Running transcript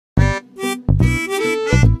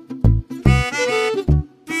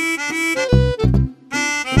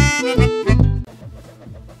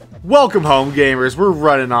Welcome home, gamers. We're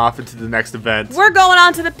running off into the next event. We're going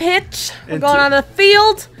onto the pitch. We're going on the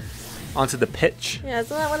field. Onto the pitch? Yeah,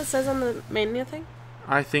 isn't that what it says on the menu thing?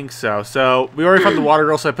 I think so. So, we already found the water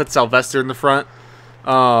girl, so I put Sylvester in the front.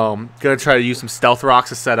 Gonna try to use some stealth rocks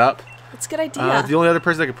to set up. That's a good idea. The only other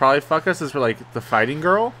person that could probably fuck us is for, like, the fighting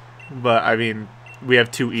girl. But, I mean, we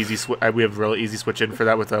have we have really easy switch in for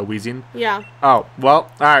that with Wheezing. Yeah. Oh, well,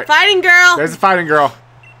 alright. Fighting girl! There's the fighting girl.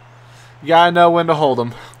 You gotta know when to hold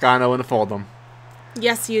them. Gotta know when to fold them.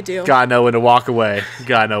 Yes, you do. Gotta know when to walk away.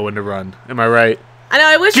 Gotta know when to run. Am I right? I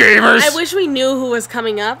know. Gamers! I wish we knew who was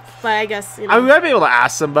coming up, but I guess you know. I might be able to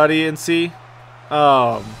ask somebody and see.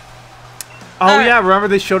 Oh yeah, remember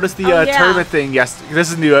they showed us the tournament thing yesterday.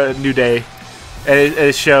 This is a new day, and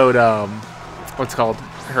it showed what's it called,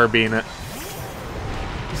 her being it.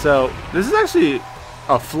 So this is actually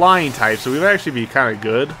a flying type, so we might actually be kind of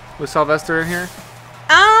good with Sylvester in here.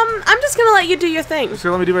 I'm just gonna let you do your thing. Just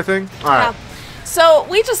gonna let me do my thing. All right. So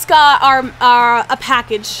we just got a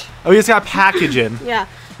package. Oh, we just got a package in. Yeah.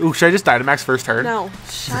 Ooh, should I just Dynamax first turn? No.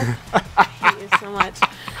 Shut up. I hate you so much.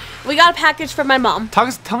 We got a package from my mom.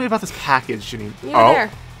 Tell me about this package, Janine. You're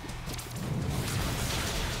there.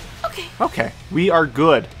 Okay. Okay. We are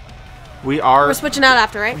good. We're switching out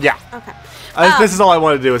after, right? Yeah. Okay. This is all I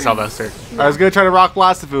wanted to do with Sylvester. I was going to try to Rock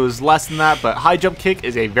Blast if it was less than that, but High Jump Kick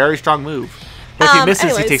is a very strong move. But if he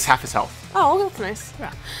misses, he takes half his health. Oh, that's nice.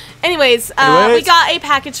 Yeah. Anyways, we got a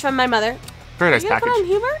package from my mother. Very nice package. Put on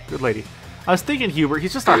Hubert? Good lady. I was thinking Hubert.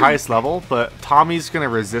 He's just our highest level, but Tommy's going to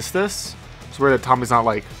resist this. It's weird that Tommy's not,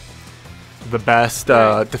 like, the best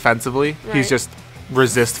defensively. Right. He's just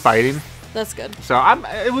resist fighting. That's good. So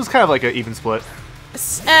it was kind of like an even split.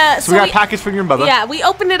 So we got a package from your mother. Yeah, we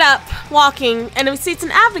opened it up walking, and we see it's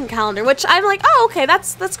an advent calendar, which I'm like, oh, okay,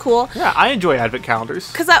 that's cool. Yeah, I enjoy advent calendars.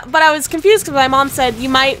 But I was confused because my mom said you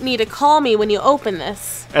might need to call me when you open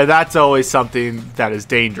this. And that's always something that is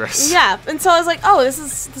dangerous. Yeah, and so I was like, oh, this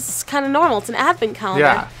is kind of normal. It's an advent calendar.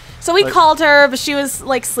 Yeah. So we called her, but she was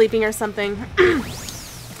like sleeping or something.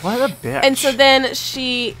 What a bitch. And so then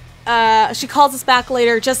she calls us back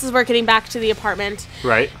later, just as we're getting back to the apartment.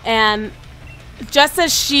 Right. And just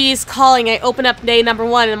as she's calling, I open up day number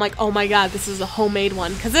 1, and I'm like, oh my god, this is a homemade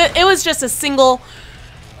one. Because it was just a single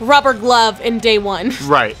rubber glove in day 1.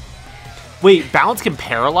 Right. Wait, bounce can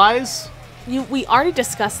paralyze? We already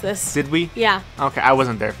discussed this. Did we? Yeah. Okay, I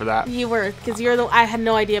wasn't there for that. You were, because I had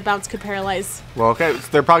no idea bounce could paralyze. Well, okay, so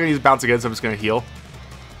they're probably going to use bounce again, so I'm just going to heal.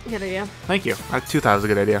 Good idea. Thank you. I thought it was a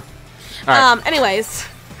good idea. All right. Anyways.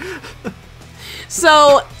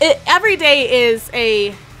 So, every day is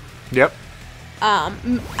a... Yep.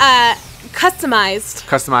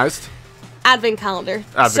 Customized advent calendar.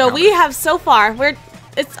 We have so far,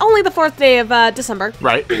 it's only the 4th day of December.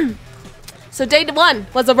 Right. So day 1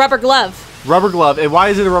 was a rubber glove. Rubber glove. And why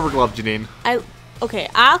is it a rubber glove, Janine? Okay,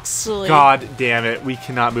 actually. God damn it. We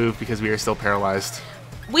cannot move because we are still paralyzed.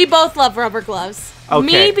 We both love rubber gloves. Okay.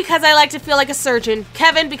 Me, because I like to feel like a surgeon.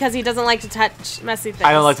 Kevin, because he doesn't like to touch messy things.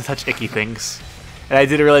 I don't like to touch icky things. And I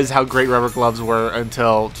didn't realize how great rubber gloves were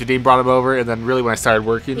until Janine brought them over, and then really when I started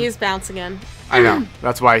working. He's bounce again. I know.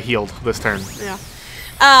 That's why I healed this turn. Yeah.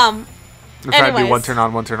 I'm trying to do 1 turn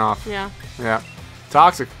on, 1 turn off. Yeah. Yeah.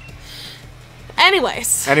 Toxic.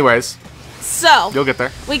 Anyways. So. You'll get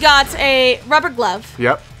there. We got a rubber glove.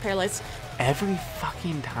 Yep. Paralyzed. Every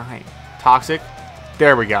fucking time. Toxic.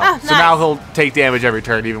 There we go. Ah, so now he'll take damage every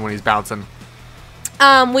turn, even when he's bouncing.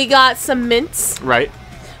 We got some mints. Right.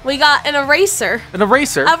 We got an eraser. An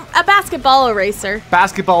eraser? A basketball eraser.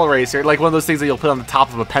 Basketball eraser, like one of those things that you'll put on the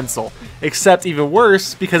top of a pencil. Except even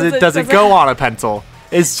worse, because it doesn't go on a pencil.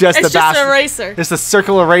 It's just an eraser. It's a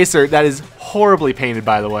circle eraser that is horribly painted,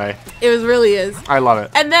 by the way. It really is. I love it.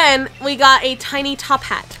 And then we got a tiny top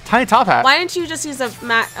hat. Tiny top hat? Why didn't you just use a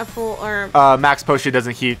full or... Max Potion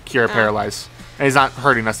doesn't cure Paralyze. And he's not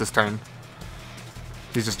hurting us this turn.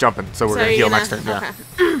 He's just jumping, so we're going to heal next turn. Okay.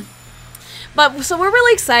 Yeah. So we're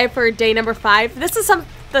really excited for day number 5. This is some of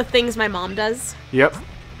the things my mom does. Yep.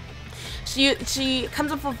 She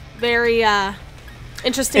comes up with very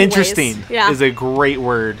interesting ways. Yeah. Is a great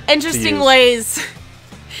word. Interesting ways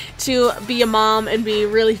to be a mom and be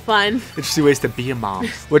really fun. Interesting ways to be a mom.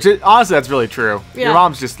 Which, honestly, that's really true. Yeah. Your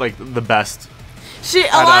mom's just, like, the best.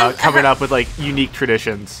 At coming up with, like, unique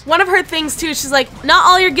traditions. One of her things, too, she's like, not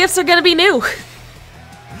all your gifts are going to be new.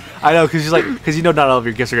 I know, because she's like, you know not all of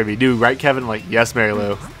your gifts are going to be new, right, Kevin? I'm like, yes, Mary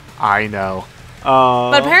Lou. I know.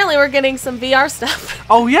 But apparently we're getting some VR stuff.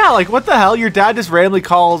 Oh, yeah, like, what the hell? Your dad just randomly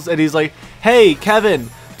calls, and he's like, hey,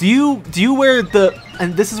 Kevin, do you wear the...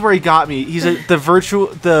 And this is where he got me. He's the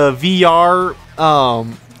VR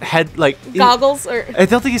head, like... Goggles? Or I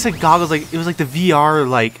don't think he said goggles. Like, it was like the VR,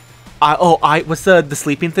 like... what's the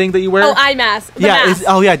sleeping thing that you wear? Oh, eye mask. Mask.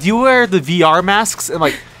 Do you wear the VR masks? And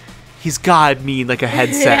like, he's got to mean like a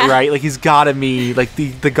headset, right? Like he's got to mean like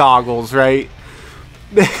the goggles, right?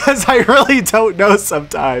 Because I really don't know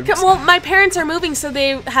sometimes. Well, my parents are moving, so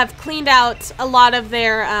they have cleaned out a lot of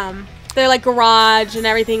their like garage and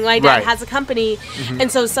everything. My dad has a company,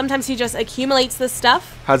 and so sometimes he just accumulates this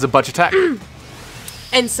stuff. Has a bunch of tech.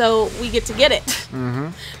 And so we get to get it.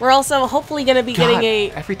 We're also hopefully going to be getting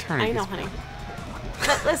a... Every turn. I know, honey.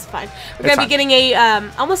 That's fine. We're going to be getting a...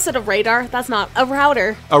 I almost said a radar. That's not. A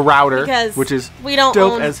router. A router. Because which is we don't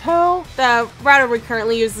dope own... as hell. The router we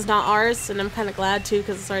currently use is not ours, and I'm kind of glad, too,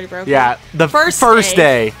 because it's already broken. Yeah. The first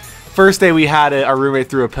day. First day we had it, our roommate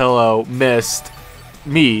threw a pillow, missed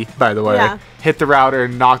me, by the way, hit the router,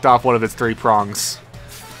 and knocked off one of its 3 prongs.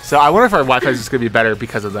 So I wonder if our Wi-Fi is just going to be better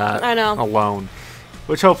because of that. I know. Alone.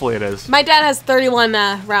 Which hopefully it is. My dad has 31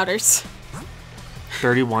 routers.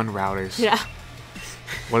 31 routers. Yeah.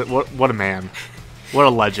 What a man. What a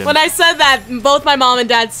legend. When I said that, both my mom and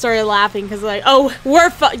dad started laughing because like, oh,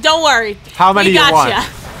 don't worry. How many we got you want?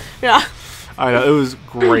 Yeah. I know, it was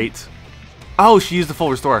great. Oh, she used the full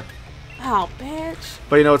restore. Oh, bitch.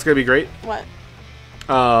 But you know what's gonna be great? What?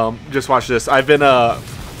 Just watch this. I've been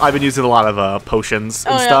using a lot of potions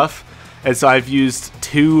and stuff, and so I've used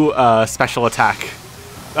 2 special attack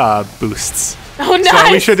boosts. Oh, nice.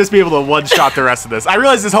 So we should just be able to one-shot the rest of this. I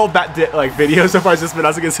realize this whole video so far has just been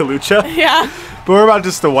us against Lucha. Yeah. But we're about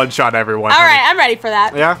just to one-shot everyone. All right, I'm ready for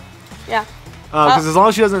that. Yeah? Yeah. Because as long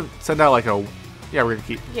as she doesn't send out like a... Yeah, we're going to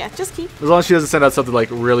keep. Yeah, just keep. As long as she doesn't send out something like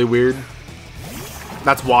really weird.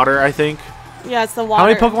 That's water, I think. Yeah, it's the water. How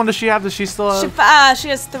many Pokemon does she have? Does she still have? She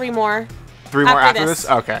has 3 more. 3 more after this?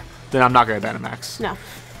 Okay. Then I'm not going to Dynamax. No.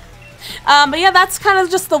 But yeah, that's kind of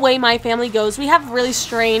just the way my family goes. We have really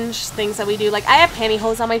strange things that we do. Like, I have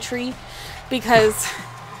pantyhose on my tree because...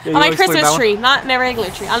 on my Christmas tree. Not in a regular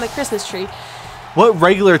tree. On the Christmas tree. What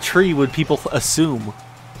regular tree would people assume?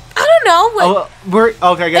 I don't know.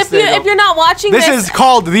 Okay, I guess if you're not watching this... This is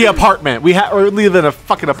called The Apartment. We live in a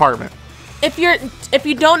fucking apartment. If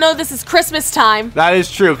you don't know this is Christmas time... That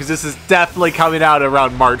is true, because this is definitely coming out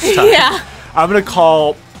around March time. Yeah. I'm going to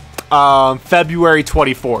call February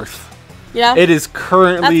 24th. Yeah. It is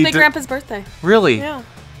currently... That's my grandpa's birthday. Really? Yeah.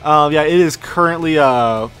 Yeah, it is currently...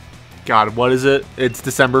 God, what is it? It's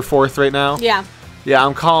December 4th right now? Yeah. Yeah,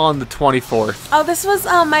 I'm calling the 24th. Oh, this was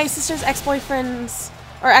my sister's ex-boyfriend's...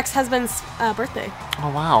 or ex-husband's birthday.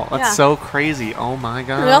 Oh, wow. That's so crazy. Oh, my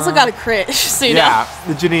God. We also got a crit, so you know. Yeah.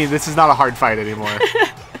 Janine, this is not a hard fight anymore.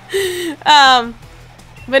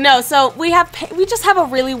 But no, so we just have a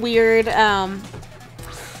really weird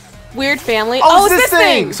weird family. Oh, it's this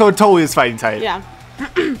thing! So it totally is fighting type. Yeah.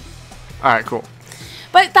 All right, cool.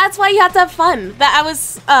 But that's why you have to have fun. That I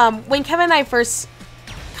was when Kevin and I first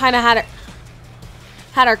kind of had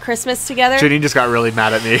our Christmas together. Janine just got really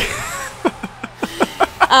mad at me.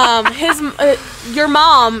 Your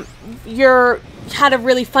mom, had a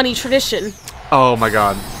really funny tradition. Oh my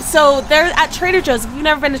God. So they're at Trader Joe's. If you've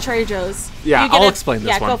never been to Trader Joe's, yeah, I'll explain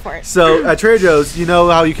this one. Yeah, go for it. So at Trader Joe's, you know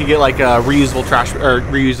how you can get like reusable trash or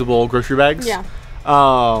reusable grocery bags? Yeah.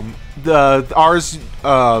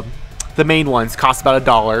 The main ones cost about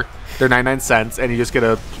 $1. They're 99¢, and you just get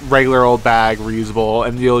a regular old bag, reusable,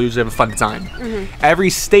 and you'll usually have a fun design. Mm-hmm. Every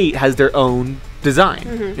state has their own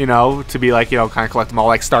design, you know, to be like, you know, kind of collect them all,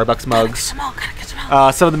 like Starbucks mugs.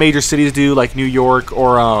 Some of the major cities do, like New York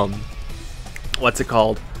or what's it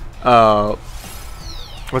called?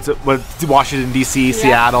 Washington D.C.,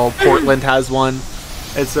 Seattle, Portland has one,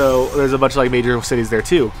 and so there's a bunch of like major cities there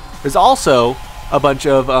too. There's also a bunch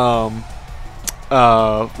of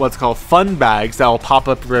what's called fun bags that will pop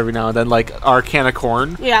up every now and then. Like our can of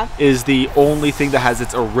corn is the only thing that has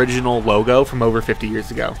its original logo from over 50 years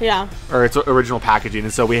ago. Yeah. Or its original packaging.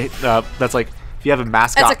 And so we that's like if you have a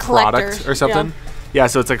mascot product or something. Yeah,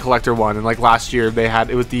 so it's a collector one. And like last year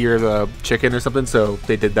it was the year of the chicken or something, so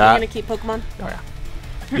they did that. You're gonna keep Pokemon? Oh yeah.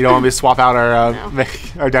 You don't want me to swap out our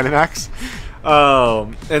our Dynamax?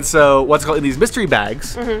 And so what's called in these mystery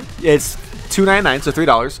bags, it's $2.99, so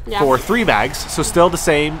 $3 for 3 bags, so still the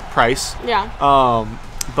same price. Yeah.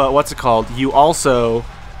 But what's it called? You also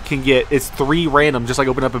can get it's 3 random, just like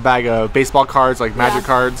open up a bag of baseball cards, like magic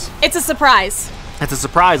cards. It's a surprise. It's a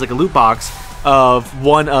surprise, like a loot box of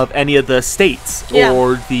one of any of the states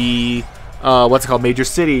or the what's it called, major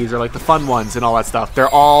cities or like the fun ones and all that stuff. They're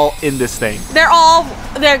all in this thing.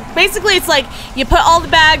 They're basically it's like you put all the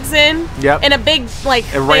bags in in a big like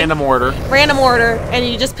random order, and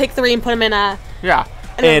you just pick 3 and put them in a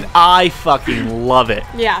and I fucking love it.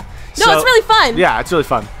 Yeah. No, it's really fun. Yeah, it's really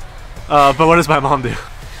fun. But what does my mom do?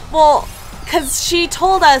 Well, because she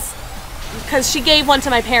told us because she gave one to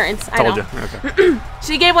my parents. Told you. Okay.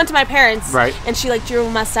 She gave one to my parents. Right. And she like drew a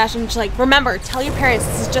mustache and she's like, remember, tell your parents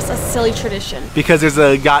this is just a silly tradition. Because there's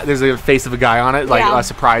a face of a guy on it, like a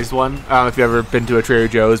surprised one. I don't know if you've ever been to a Trader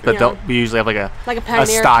Joe's, but we usually have like a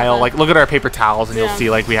style. Like look at our paper towels and you'll see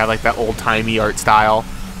like we have like that old timey art style.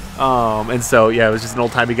 And so yeah, it was just an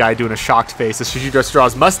old timey guy doing a shocked face. So she just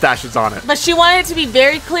draws mustaches on it. But she wanted it to be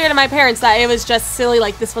very clear to my parents that it was just silly.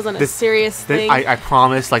 Like this wasn't a serious thing. I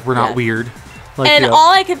promise, like we're not weird. Like, and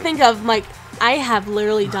all I could think of, like, I have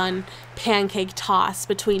literally done pancake toss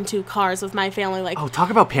between two cars with my family. Like, oh, talk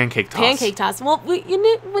about pancake toss. Pancake toss. Well,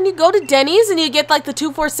 when you go to Denny's and you get like the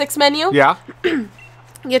 2-4-6 menu. Yeah.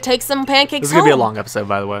 You take some pancakes. This is gonna be a long episode,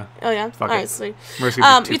 by the way. Oh yeah. Fuck all it. right, sweet.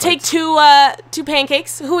 You take two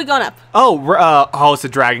pancakes. Who are we going up? Oh, it's a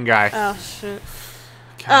dragon guy. Oh shit.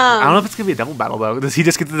 God, I don't know if it's gonna be a double battle though. Does he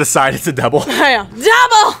just get to decide it's a double? Yeah,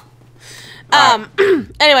 double.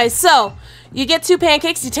 Anyway, so. You get two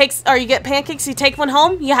pancakes, you get pancakes, you take one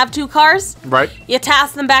home, you have two cars. Right. You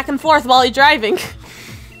toss them back and forth while you're driving.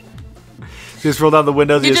 Just roll down the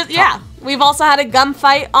windows. We've also had a gum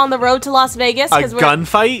fight on the road to Las Vegas. A gun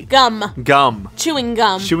fight? Gum. Chewing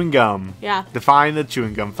gum. Chewing gum. Yeah. Define the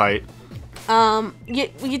chewing gum fight.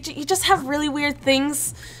 You just have really weird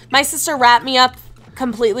things. My sister wrapped me up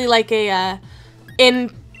completely like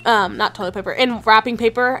not toilet paper, in wrapping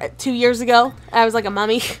paper 2 years ago. I was like a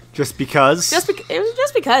mummy. Just because? It was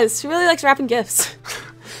just because. She really likes wrapping gifts.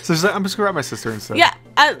 So she's like, I'm just gonna wrap my sister instead. Yeah,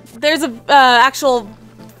 there's a actual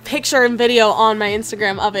picture and video on my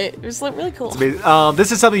Instagram of it. It was really cool.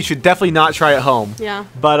 This is something you should definitely not try at home. Yeah.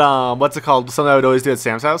 But what's it called? Something I would always do at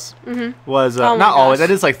Sam's house. Was not always. I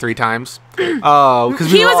did like 3 times.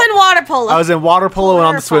 Because he was in water polo. I was in water polo and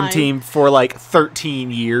on the swim team for like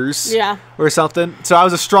 13 years. Yeah. Or something. So I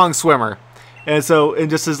was a strong swimmer, and so in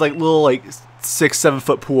just his like little like 6-7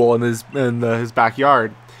 foot pool in his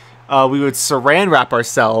backyard, we would saran wrap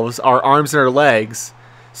ourselves, our arms and our legs.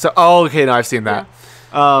 So okay, no, I've seen that.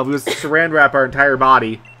 Yeah. We would saran wrap our entire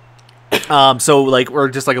body. So like we're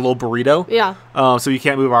just like a little burrito. Yeah. So you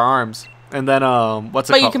can't move our arms. And then what's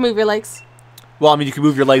it called? But you can move your legs. Well, I mean, you can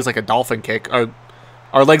move your legs like a dolphin kick. Our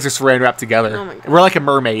legs are saran wrapped together. Oh my God. We're like a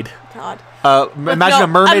mermaid. God. Imagine a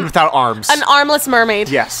mermaid without arms. An armless mermaid.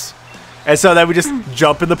 Yes. And so then we just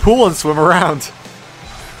jump in the pool and swim around.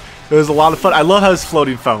 It was a lot of fun. I love how it's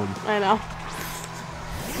floating foam. I know.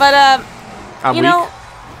 But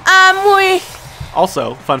I'm weak.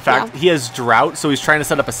 Also, fun fact, he has drought, so he's trying to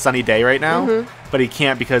set up a sunny day right now, but he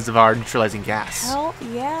can't because of our neutralizing gas. Hell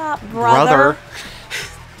yeah, brother.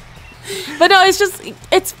 But no,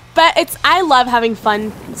 I love having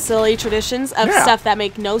fun, silly traditions of stuff that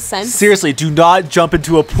make no sense. Seriously, do not jump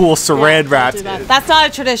into a pool saran wrapped. That's not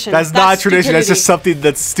a tradition. That's not a tradition. That's just something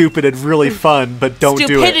that's stupid and really fun, but don't do it.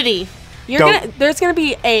 Stupidity. There's gonna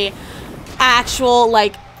be a actual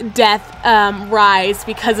like death rise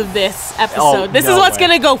because of this episode. This is what's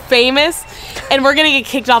gonna go famous, and we're gonna get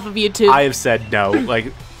kicked off of YouTube. I have said no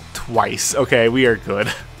like twice. Okay, we are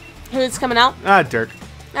good. Who's coming out? Dirk.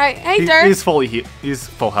 All right, hey Dirk. He's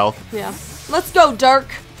full health. Yeah. Let's go, Dirk.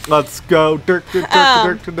 Let's go, Dirk,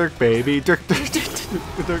 Dirk, baby, Dirk. But it's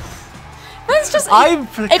just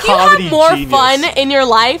if you have more fun in your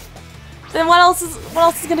life, then what else is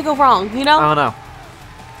gonna go wrong? You know? I don't know.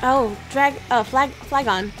 Oh, Dragon.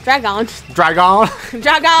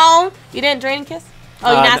 You didn't drain and kiss?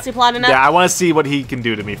 Oh, you nasty plot enough? Yeah, I want to see what he can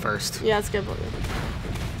do to me first. Yeah, that's good.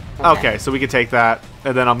 Okay, so we can take that,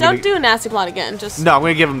 and then Don't do a nasty plot again. No, I'm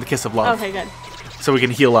gonna give him the kiss of love. Okay, good. So we can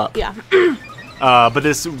heal up. Yeah. But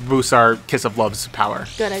this boosts our kiss of love's power.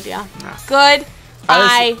 Good idea. Yeah. Good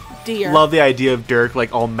idea. Love the idea of Dirk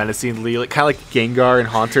like all menacingly, like kind of like Gengar and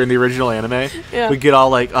Haunter in the original anime. Yeah. We get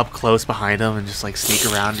all like up close behind him and just like sneak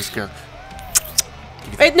around, just go.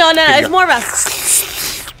 No, it's more about.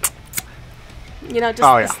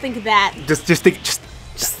 Just think of that. Just think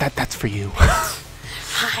that. That's for you.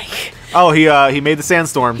 Hi. Oh, he made the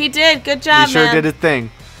sandstorm. He did. Good job, He sure did his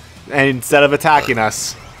thing. And instead of attacking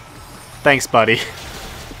us, thanks, buddy.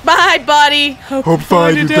 Bye, buddy. Hope to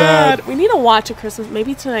find your dad. We need to watch a Christmas.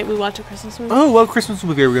 Maybe tonight we watch a Christmas movie. Oh, what Christmas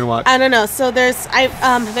movie are we gonna watch? I don't know. So there's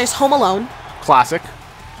Home Alone. Classic.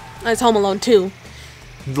 There's Home Alone 2.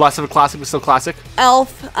 Less of a classic, but still classic.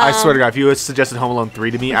 Elf. I swear to God, if you had suggested Home Alone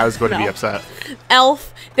 3 to me, I was going to be upset.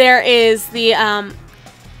 Elf. There is the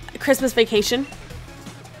Christmas Vacation.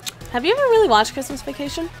 Have you ever really watched Christmas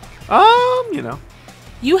Vacation?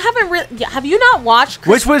 You haven't really. Have you not watched?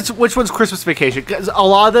 Which one's Christmas Vacation? Because a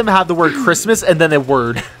lot of them have the word Christmas and then a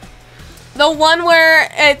word. The one where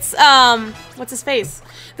it's what's his face?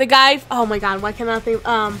 The guy. Oh my God! Why can't I think?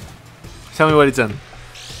 Tell me what it's in.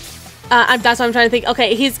 That's what I'm trying to think.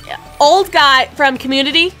 Okay, he's old guy from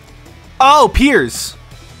Community. Oh, Piers.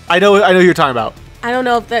 I know who you're talking about. I don't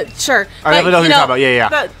know if that. Sure. I definitely know who you're talking about. Yeah.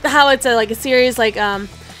 But how it's a series like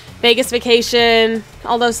Vegas Vacation,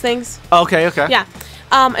 all those things. Okay. Yeah.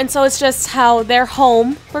 And so it's just how they're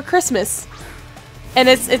home for Christmas, and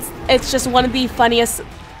it's just one of the funniest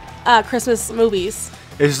Christmas movies.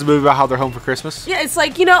 It's just a movie about how they're home for Christmas? Yeah, it's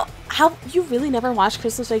like, how you really never watched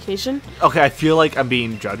Christmas Vacation? Okay, I feel like I'm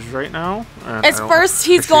being judged right now. First,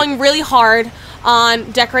 he's going really hard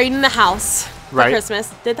on decorating the house for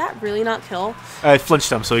Christmas. Did that really not kill? I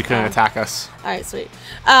flinched him so he couldn't attack us. All right, sweet.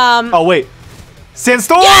 Oh, wait.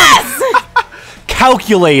 Sandstorm! Yes!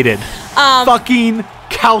 Calculated. Fucking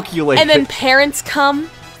calculated. And then parents come.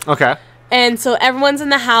 Okay. And so everyone's in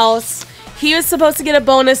the house. He was supposed to get a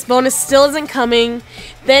bonus. Bonus still isn't coming.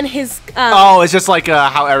 Then his... it's just like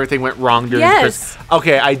how everything went wrong during Yes.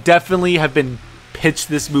 Okay, I definitely have been pitched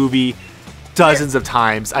this movie dozens of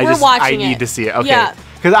times. I need to see it. Okay. Yeah.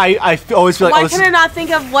 Because I always feel like... Why can I not think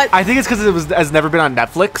of what... I think it's because it has never been on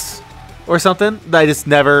Netflix or something. That I just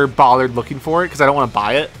never bothered looking for it because I don't want to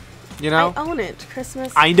buy it. I own it.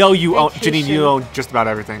 Christmas I know you own... Vacation. Janine, you own just about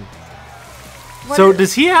everything.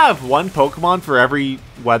 Does he have one Pokemon for every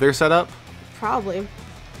weather setup? Probably.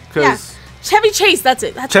 Because Chevy Chase, that's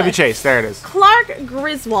it. Chevy Chase, there it is. Clark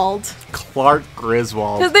Griswold.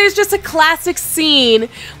 Because there's just a classic scene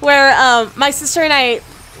where my sister and I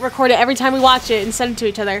record it every time we watch it and send it to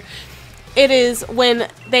each other. It is when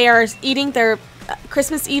they are eating their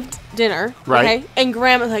Christmas Eve dinner. Right. Okay? And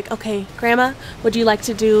Grandma's like, okay, Grandma, would you like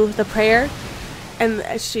to do the prayer?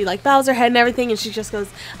 And she bows her head and everything, and she just goes,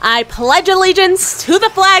 I pledge allegiance to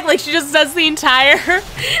the flag. Like, she just does the entire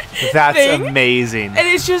That's thing. amazing. And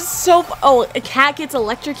it's just so... Oh, a cat gets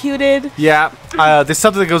electrocuted. Yeah. There's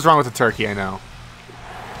something that goes wrong with the turkey, I know.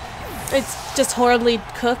 It's just horribly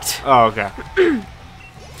cooked. Oh, okay.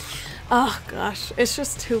 Oh, gosh. It's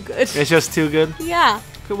just too good. It's just too good? Yeah.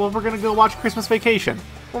 Okay, well, we're going to go watch Christmas Vacation.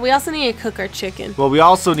 Well, we also need to cook our chicken. Well, we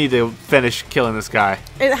also need to finish killing this guy.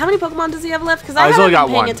 How many Pokemon does he have left? Because I he's haven't only got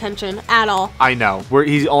been paying one. attention at all. I know.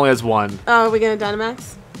 He only has one. Oh, are we going to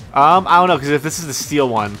Dynamax? I don't know, because if this is the steel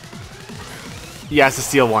one. Yeah, it's the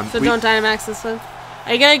steel one. So don't Dynamax this one?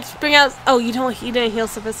 Are you going to bring out... Oh, you didn't heal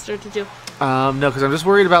Sylvester, did you? No, because I'm just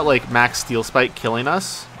worried about, Max Steel Spike killing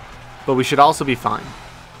us. But we should also be fine.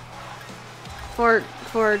 For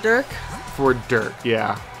Dirk? For Dirk,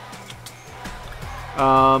 yeah.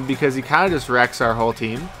 Because he kind of just wrecks our whole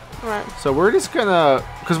team. Right. So we're just gonna...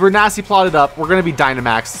 Because we're nasty plotted up, we're gonna be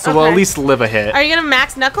Dynamaxed, so we'll at least live a hit. Are you going to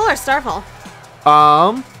max Knuckle or Starfall?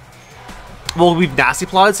 Well, we've nasty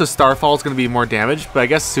plotted, so Starfall is going to be more damage, but I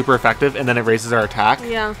guess super effective, and then it raises our attack.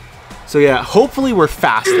 Yeah. So yeah, hopefully we're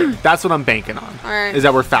faster. That's what I'm banking on. All right. Is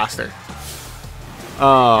that we're faster.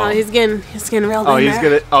 Oh, he's getting real. Oh, he's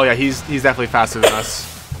gonna. Oh yeah, he's definitely faster than us.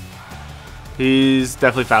 He's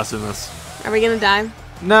definitely faster than us. Are we gonna die?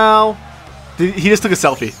 No. He just took a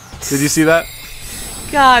selfie. Did you see that?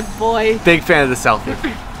 God, boy. Big fan of the selfie.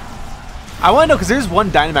 I want to know because there's one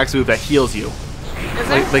Dynamax move that heals you. Is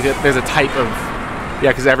there? There's a type of... Yeah,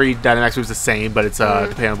 because every Dynamax move is the same, but it's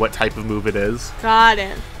depending on what type of move it is. Got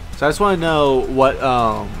it. So I just want to know what...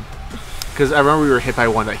 Because I remember we were hit by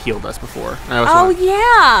one that healed us before.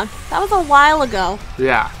 Yeah. That was a while ago.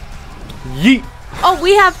 Yeah. Yeet. Oh,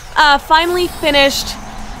 we have finally finished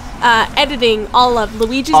editing all of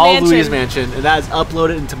Luigi's Mansion. All Luigi's Mansion. And that is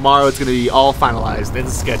uploaded, and tomorrow it's going to be all finalized and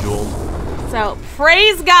scheduled. So,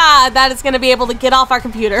 praise God that it's going to be able to get off our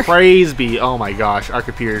computer. Praise be. Oh my gosh, our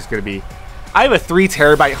computer is going to be... I have a 3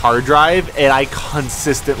 terabyte hard drive, and I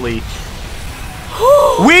consistently...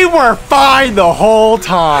 We were fine the whole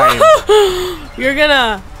time. You're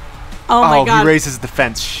gonna... Oh my God. He raises the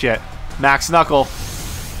defense. Shit. Max Knuckle.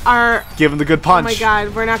 Give him the good punch. Oh my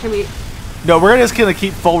God, we're not gonna be... No, we're just gonna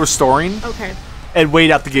keep full restoring. Okay. And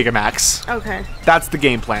wait out the Gigamax. Okay. That's the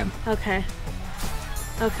game plan. Okay.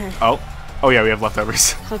 Okay. Oh yeah, we have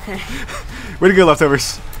leftovers. Okay. Way to go,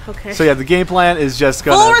 leftovers. Okay. So yeah, the game plan is just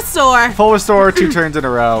gonna... Full restore. Full restore 2 turns in a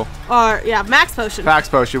row. Or, yeah, max potion. Max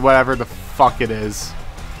potion, whatever the fuck it is.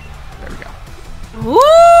 There we go. Woo!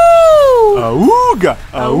 Awooga!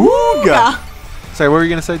 Awooga! Sorry, what were you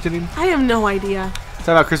gonna say, Janine? I have no idea.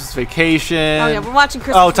 Talking about Christmas Vacation. Oh yeah, we're watching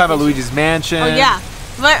Christmas Vacation. Talking about Luigi's Mansion. Oh yeah.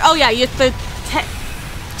 Oh yeah, you have the...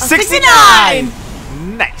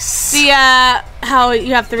 69! Nice. See how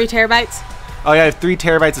you have 3 terabytes? Oh yeah, I have 3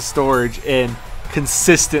 terabytes of storage, and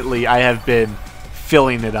consistently I have been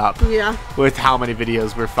filling it up. Yeah. With how many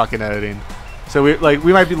videos we're fucking editing. So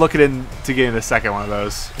we might be looking into getting the second one of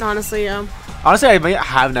those. Honestly, yeah. Honestly, I might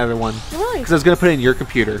have another one. Really? Because I was gonna put it in your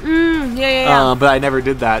computer. Yeah. But I never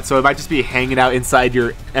did that, so it might just be hanging out inside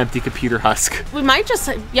your empty computer husk. We might just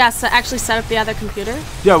actually set up the other computer.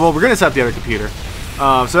 Yeah, well, we're gonna set up the other computer.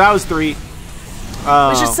 So that was 3. We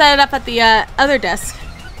should set it up at the other desk,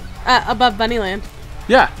 above Bunnyland.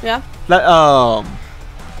 Yeah. Yeah. That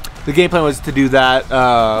the game plan was to do that,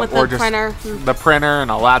 With or the just printer. the printer and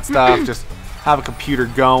all that stuff. Just have a computer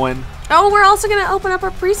going. Oh, we're also gonna open up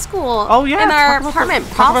our preschool. Oh yeah, in our apartment.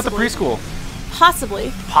 Talk about the preschool.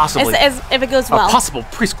 Possibly. As if it goes well. A possible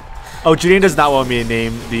preschool. Oh, Janine does not want me to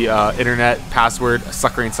name the internet password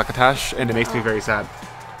Suckering Succotash, and it makes me very sad.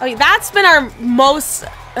 Oh, that's been our most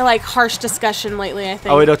harsh discussion lately, I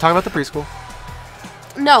think. Oh wait, no, talk about the preschool.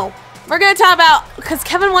 No, we're gonna talk about because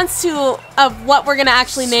Kevin wants to of what we're gonna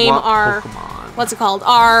actually name our Pokemon. What's it called?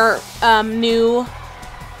 Our new.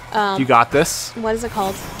 You got this. What is it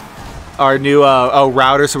called? Our new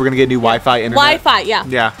router, so we're gonna get new Wi-Fi internet. Wi-Fi, yeah.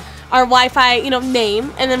 Yeah. Our Wi-Fi,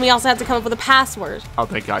 name, and then we also have to come up with a password. Oh,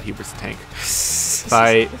 thank God, Hubert's a tank.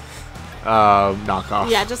 Fight. Knock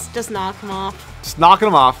off. Yeah, just knock him off. Just knocking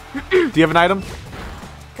him off. Do you have an item?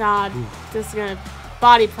 God, this is gonna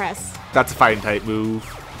body press. That's a fighting type move.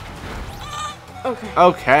 Okay.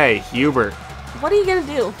 Okay, Hubert. What are you gonna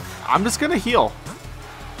do? I'm just gonna heal.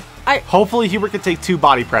 Hopefully Hubert can take 2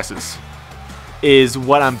 body presses. Is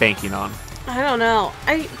what I'm banking on. I don't know.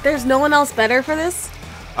 There's no one else better for this.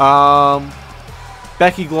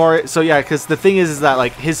 Becky Gloria. So yeah, because the thing is that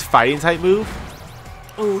his fighting type move.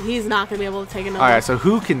 Oh, he's not gonna be able to take another. All right, so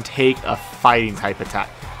who can take a fighting type attack?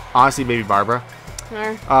 Honestly, maybe Barbara.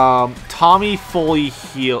 Or, Tommy fully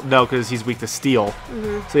heal. No, because he's weak to steel.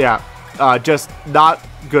 So yeah, just not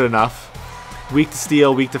good enough. Weak to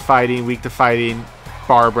steel, weak to fighting.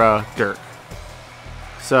 Barbara, Dirk.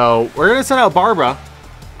 So we're gonna send out Barbara.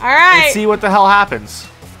 all right. And see what the hell happens.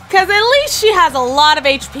 Because at least she has a lot of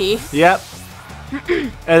HP. Yep.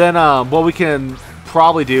 And then what we can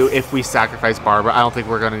probably do if we sacrifice Barbara, I don't think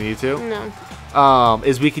we're gonna need to. No.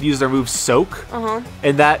 Is we could use their move Soak. Uh-huh.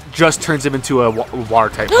 And that just turns him into a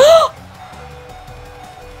water type.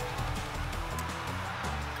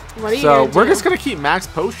 What are you So gonna we're do? just gonna keep max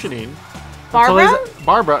potioning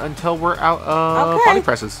Barbara until we're out of body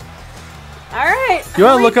presses. All right. You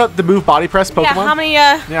want to look up the move body press Pokemon? Yeah. How many?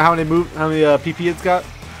 Yeah. How many PP it's got?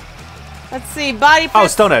 Let's see. Body Oh,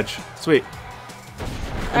 press. Stone Edge. Sweet.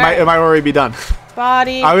 Right. It might already be done.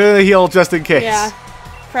 Body. I'm gonna heal just in case. Yeah.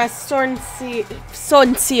 Press Sword and Shield. Sword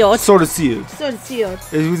of Shield. Sword and Shield.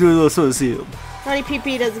 Sword of Shield. How many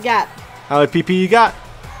PP does it got? How many PP you got?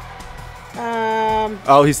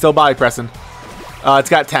 Oh, he's still body pressing. It's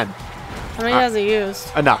got 10. How many has he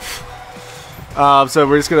used? Enough. So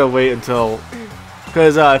we're just gonna wait until,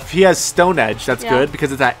 because if he has Stone Edge, that's good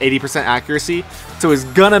because it's at 80% accuracy. So he's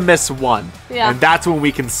gonna miss 1. Yeah. And that's when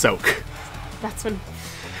we can soak. That's when.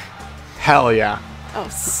 Hell yeah. Oh,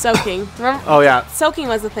 soaking. Remember? Oh yeah. Soaking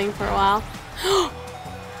was a thing for a while.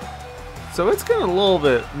 So it's getting a little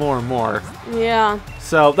bit more and more. Yeah.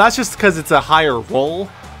 So that's just because it's a higher roll.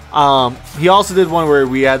 He also did one where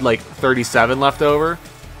we had 37 left over.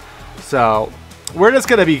 So we're just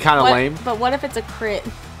gonna be kind of lame. But what if it's a crit?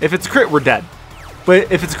 If it's a crit, we're dead.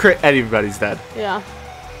 But if it's a crit, everybody's dead. Yeah.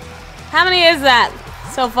 How many is that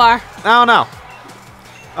so far? I don't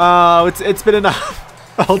know. It's been enough.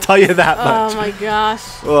 I'll tell you that much. Oh my gosh.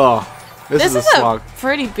 Oh, this is a slog.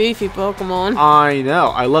 Pretty beefy Pokemon. I know.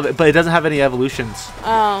 I love it, but it doesn't have any evolutions.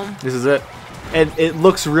 Oh. This is it. And it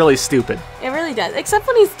looks really stupid. It really does. Except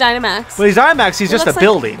when he's Dynamax. When he's Dynamax, he's just a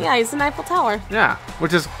building. Yeah, he's an Eiffel Tower. Yeah,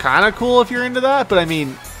 which is kind of cool if you're into that, but I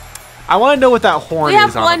mean, I want to know what that horn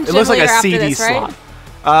is on him. It looks like a CD slot.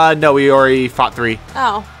 Right? No, we already fought 3.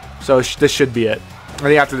 Oh. So this should be it. I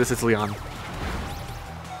think after this, it's Leon.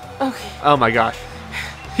 Okay. Oh my gosh.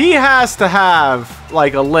 He has to have,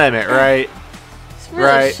 a limit, right?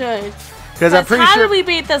 Really should. Because I'm pretty sure. How did we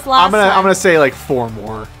beat this last time? I'm gonna say 4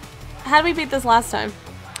 more. How did we beat this last time?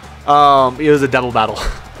 It was a double battle.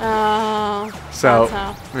 Oh. So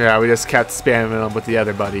yeah, we just kept spamming him with the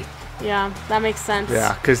other buddy. Yeah, that makes sense.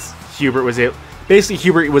 Yeah, because Hubert was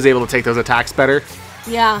able to take those attacks better.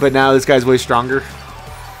 Yeah. But now this guy's way stronger.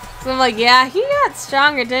 So I'm like, yeah, he got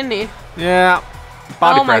stronger, didn't he? Yeah.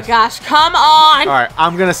 Body press. My gosh, come on! Alright,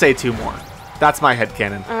 I'm gonna say 2 more. That's my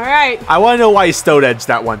headcanon. Alright. I want to know why he Stone Edged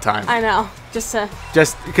that one time. I know. Just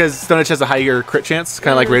because Stone Edge has a higher crit chance,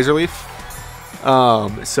 kind of like Razor Leaf.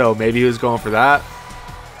 So maybe he was going for that.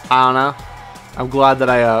 I don't know. I'm glad that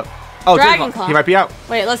I oh, Dragon Claw. He might be out.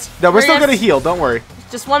 Wait, let's. No, we're still gonna heal. Don't worry.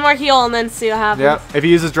 Just one more heal and then see what happens. Yeah. If he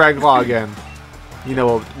uses Dragon Claw again. You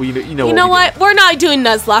know what? You know what? We're not doing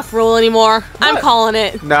Nuzlocke rule anymore. What? I'm calling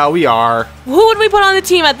it. No, we are. Who would we put on the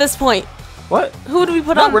team at this point? What? Who would we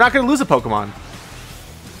put on? We're not going to lose a Pokemon.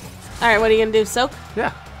 All right, what are you going to do? Soak?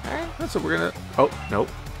 Yeah. All right. That's what we're going to... Oh, nope.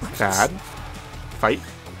 Bad. Fight.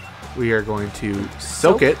 We are going to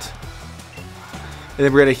soak it. And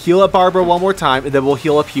then we're going to heal up Barbara one more time, and then we'll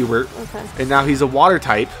heal up Hubert. Okay. And now he's a water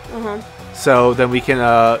type. So then we can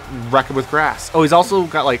wreck him with grass. Oh, he's also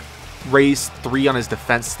got, like, raised 3 on his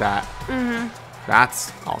defense stat.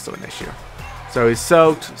 That's also an issue. So he's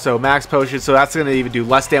soaked, so max potion, so that's going to even do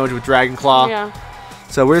less damage with Dragon Claw. Yeah.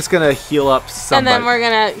 So we're just going to heal up somebody. And then we're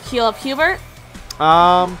going to heal up Hubert?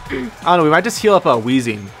 I don't know, we might just heal up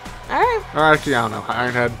Wheezing. Alright. Or actually, I don't know,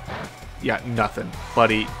 Ironhead. Yeah, nothing.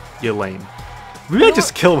 Buddy, you lame. We might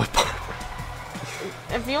just kill him with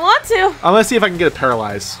if you want to. I'm going to see if I can get it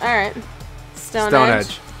paralyzed. Alright. Stone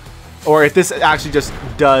Edge. Or if this actually just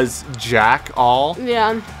does jack all.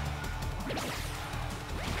 Yeah.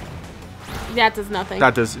 That does nothing.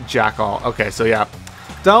 That does jack all. Okay, so yeah.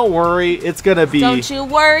 Don't worry, it's gonna be. Don't you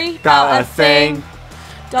worry about a thing.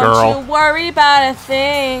 Don't you worry about a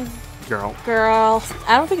thing. Girl. Girl.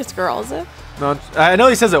 I don't think it's girl, is it? No, I know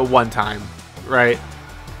he says it one time, right?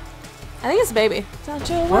 I think it's baby. Don't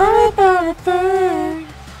you worry about a thing.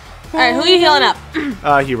 Alright, who are you healing up?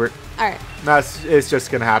 Hubert. Alright. It's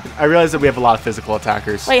just gonna happen. I realize that we have a lot of physical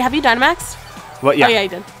attackers. Wait, have you Dynamaxed? What? Yeah. Oh yeah, you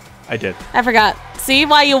did. I did. I forgot. See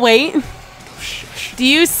why you wait? Do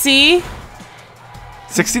you see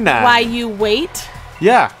 69. why you wait?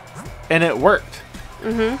 Yeah, and it worked.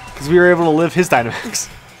 Because we were able to live his Dynamax.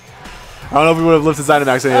 I don't know if we would have lived his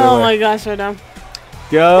Dynamax any other way. Oh my gosh, I know.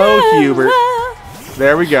 Go, Hubert.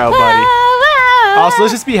 There we go, buddy. Also,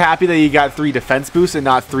 let's just be happy that you got 3 defense boosts and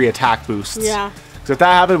not 3 attack boosts. Yeah. Because if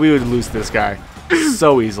that happened, we would lose this guy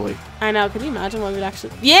so easily. I know. Could you imagine what we'd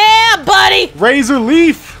actually... Yeah, buddy! Razor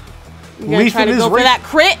Leaf! You gonna try to go for that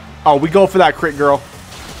crit? Oh, we go for that crit, girl.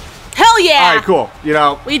 Hell yeah! All right, cool. You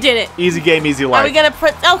know, we did it. Easy game, easy life. Are we gonna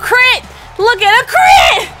put... Oh, crit! Look at a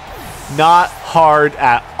crit! Not hard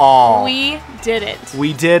at all. We did it.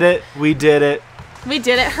 We did it. We did it. We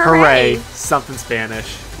did it. Hooray. Something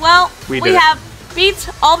Spanish. Well, we have beat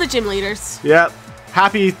all the gym leaders. Yep.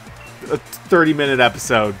 Happy 30-minute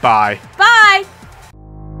episode. Bye. Bye.